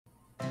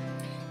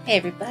Hey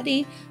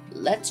everybody,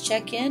 let's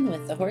check in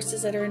with the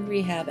horses that are in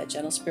rehab at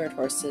Gentle Spirit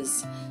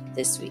Horses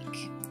this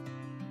week.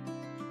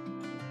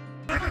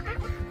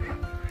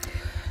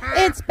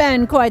 It's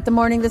been quite the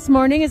morning this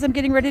morning as I'm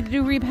getting ready to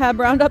do Rehab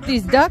Roundup.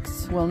 These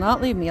ducks will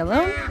not leave me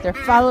alone. They're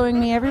following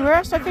me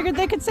everywhere, so I figured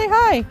they could say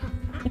hi.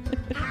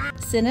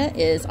 Cinna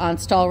is on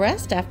stall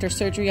rest after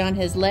surgery on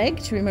his leg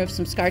to remove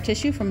some scar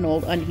tissue from an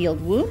old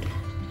unhealed wound.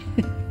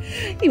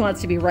 He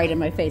wants to be right in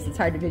my face. It's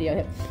hard to video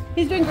him.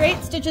 He's doing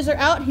great. Stitches are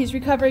out. He's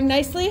recovering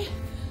nicely.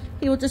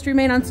 He will just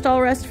remain on stall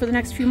rest for the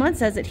next few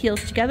months as it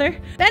heals together.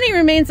 Benny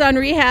remains on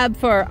rehab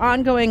for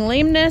ongoing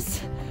lameness.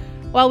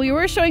 While we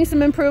were showing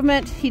some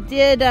improvement, he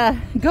did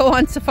go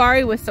on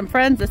safari with some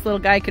friends. This little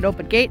guy could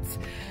open gates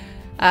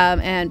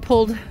and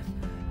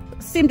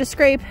seemed to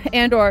scrape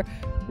and or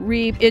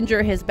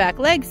re-injure his back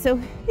leg. So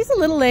he's a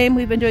little lame.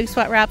 We've been doing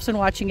sweat wraps and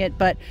watching it,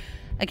 but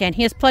again,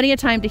 he has plenty of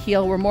time to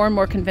heal. We're more and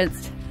more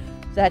convinced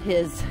that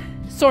his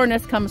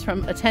soreness comes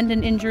from a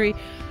tendon injury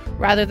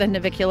rather than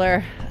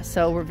navicular.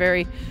 So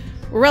we're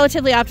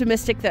relatively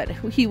optimistic that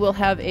he will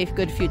have a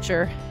good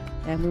future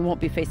and we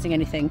won't be facing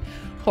anything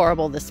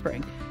horrible this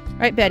spring.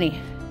 Right, Benny?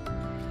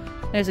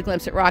 There's a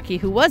glimpse at Rocky,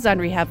 who was on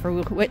rehab for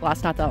weight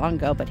loss not that long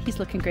ago, but he's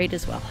looking great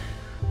as well.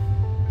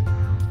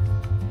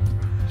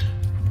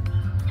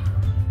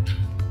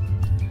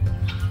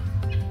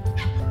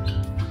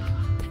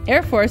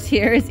 Airforce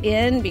here is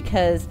in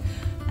because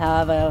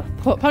of a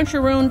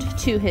puncture wound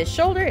to his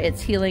shoulder.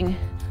 It's healing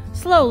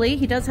slowly.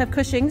 He does have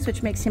Cushing's,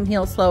 which makes him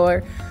heal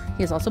slower.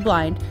 He is also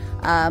blind,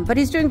 but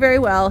he's doing very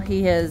well.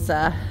 He is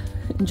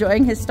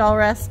enjoying his stall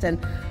rest and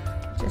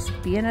just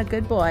being a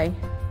good boy.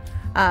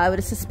 I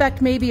would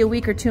suspect maybe a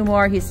week or two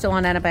more. He's still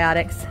on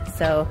antibiotics,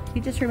 so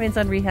he just remains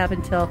on rehab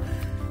until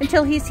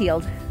he's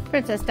healed.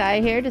 Princess Di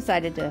here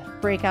decided to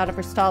break out of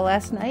her stall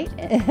last night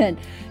and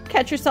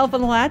catch herself on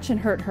the latch and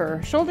hurt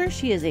her shoulder.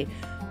 She is a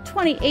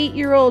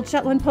 28-year-old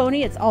Shetland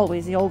Pony. It's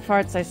always the old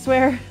farts, I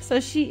swear. So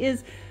she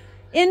is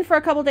in for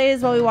a couple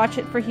days while we watch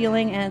it for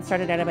healing and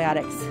started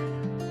antibiotics.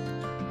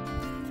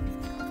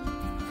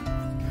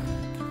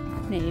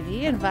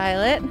 Navy and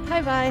Violet.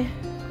 Hi, Vi.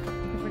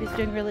 Everybody's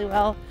doing really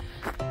well.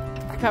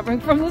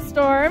 Recovering from the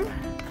storm.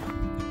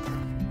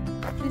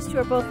 These two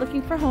are both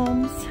looking for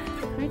homes,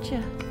 aren't you?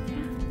 Yeah.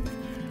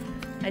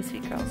 Nice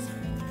sweet girls.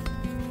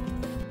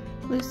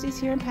 Lucy's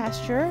here in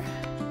pasture.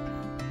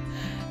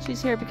 She's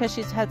here because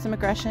she's had some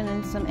aggression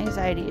and some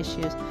anxiety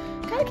issues.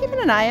 Kind of keeping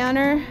an eye on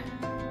her.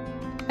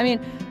 I mean,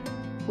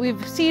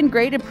 we've seen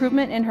great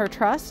improvement in her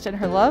trust and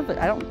her love, but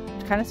I'm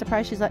kind of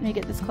surprised she's letting me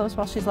get this close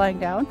while she's lying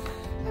down.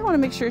 I want to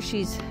make sure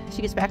she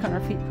gets back on her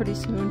feet pretty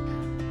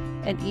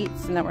soon and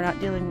eats, and that we're not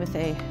dealing with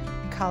a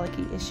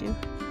colicky issue.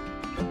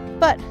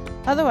 But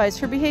otherwise,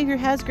 her behavior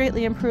has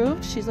greatly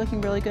improved. She's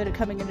looking really good at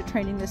coming into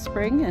training this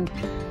spring, and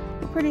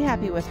we're pretty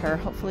happy with her.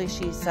 Hopefully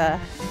she's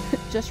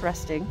just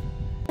resting.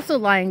 Also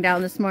lying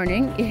down this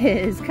morning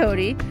is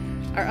Cody,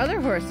 our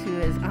other horse who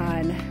is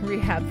on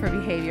rehab for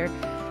behavior.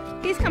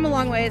 He's come a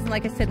long ways, and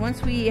like I said,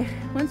 once we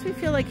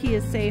feel like he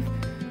is safe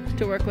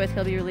to work with,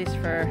 he'll be released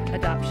for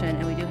adoption,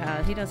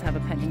 and he does have a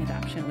pending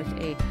adoption with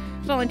a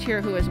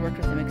volunteer who has worked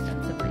with him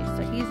extensively,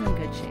 so he's in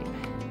good shape.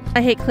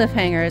 I hate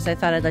cliffhangers. I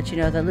thought I'd let you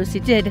know that Lucy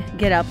did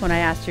get up when I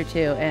asked her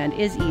to and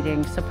is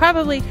eating, so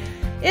probably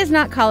is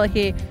not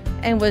colicky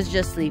and was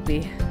just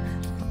sleepy.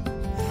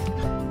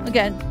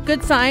 Again,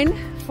 good sign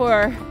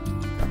for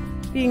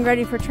being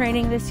ready for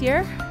training this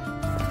year,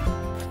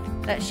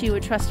 that she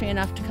would trust me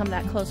enough to come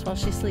that close while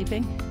she's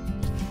sleeping.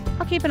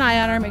 I'll keep an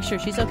eye on her, make sure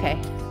she's okay.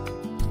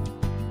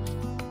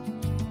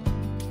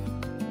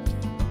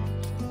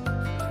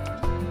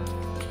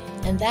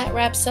 And that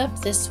wraps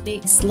up this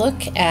week's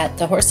look at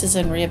the horses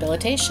in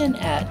rehabilitation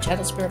at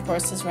Gentle Spirit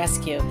Horses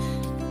Rescue.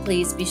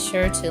 Please be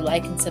sure to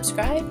like and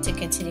subscribe to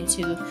continue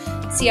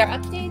to see our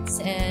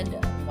updates and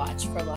watch for